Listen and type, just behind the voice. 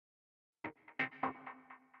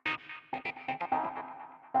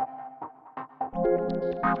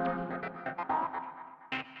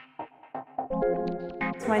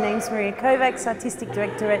My name's Kovacs, Artistic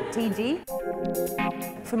Director at TIGI.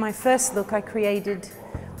 For my first look, I created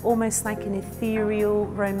almost like an ethereal,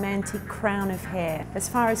 romantic crown of hair. As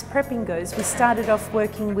far as prepping goes, we started off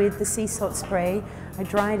working with the sea salt spray. I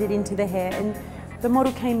dried it into the hair, and the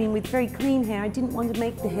model came in with very clean hair. I didn't want to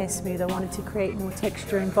make the hair smooth. I wanted to create more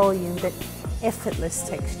texture and volume, but effortless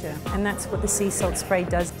texture, and that's what the sea salt spray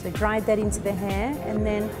does. So I dried that into the hair, and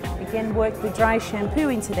then again worked the dry shampoo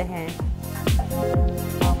into the hair.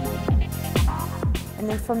 And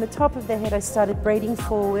then from the top of the head I started braiding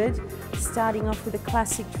forward, starting off with a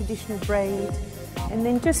classic traditional braid, and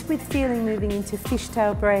then just with feeling moving into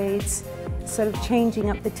fishtail braids, sort of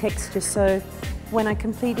changing up the texture. So when I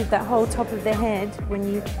completed that whole top of the head, when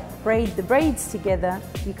you braid the braids together,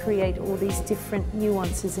 you create all these different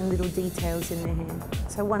nuances and little details in the hair.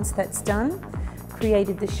 So once that's done,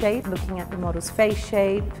 created the shape, looking at the model's face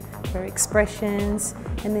shape, her expressions,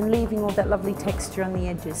 and then leaving all that lovely texture on the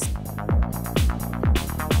edges.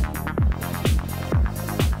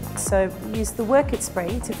 So use the Work It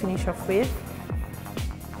spray to finish off with,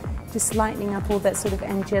 just lightening up all that sort of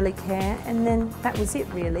angelic hair, and then that was it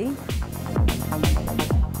really.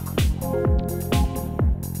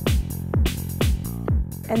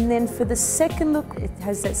 And then for the second look, it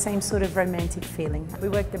has that same sort of romantic feeling. We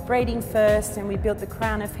worked the braiding first, and we built the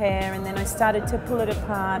crown of hair, and then I started to pull it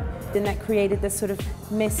apart, and that created this sort of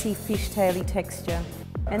messy fishtaily texture.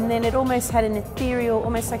 And then it almost had an ethereal,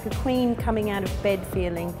 almost like a queen coming out of bed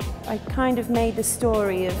feeling. I kind of made the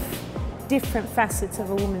story of different facets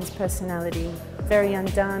of a woman's personality. Very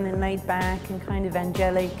undone and laid back and kind of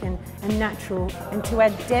angelic and natural. And to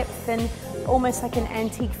add depth and almost like an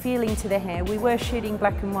antique feeling to the hair, we were shooting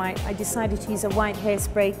black and white. I decided to use a white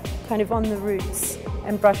hairspray kind of on the roots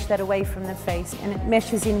and brush that away from the face. And it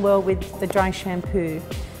meshes in well with the dry shampoo.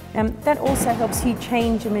 That also helps you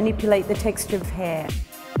change and manipulate the texture of hair.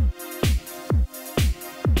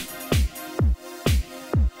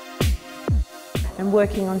 And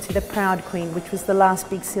working onto the Proud Queen, which was the last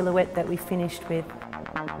big silhouette that we finished with.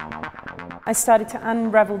 I started to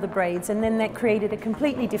unravel the braids, and then that created a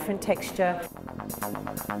completely different texture.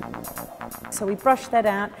 So we brushed that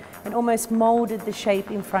out and almost moulded the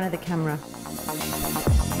shape in front of the camera.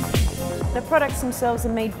 The products themselves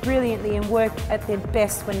are made brilliantly and work at their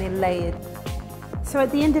best when they're layered. So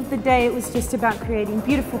at the end of the day, it was just about creating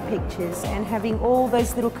beautiful pictures and having all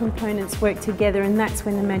those little components work together, and that's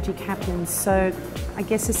when the magic happens. So I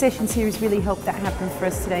guess the session series really helped that happen for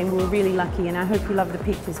us today, and we were really lucky, and I hope you love the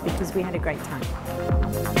pictures because we had a great time.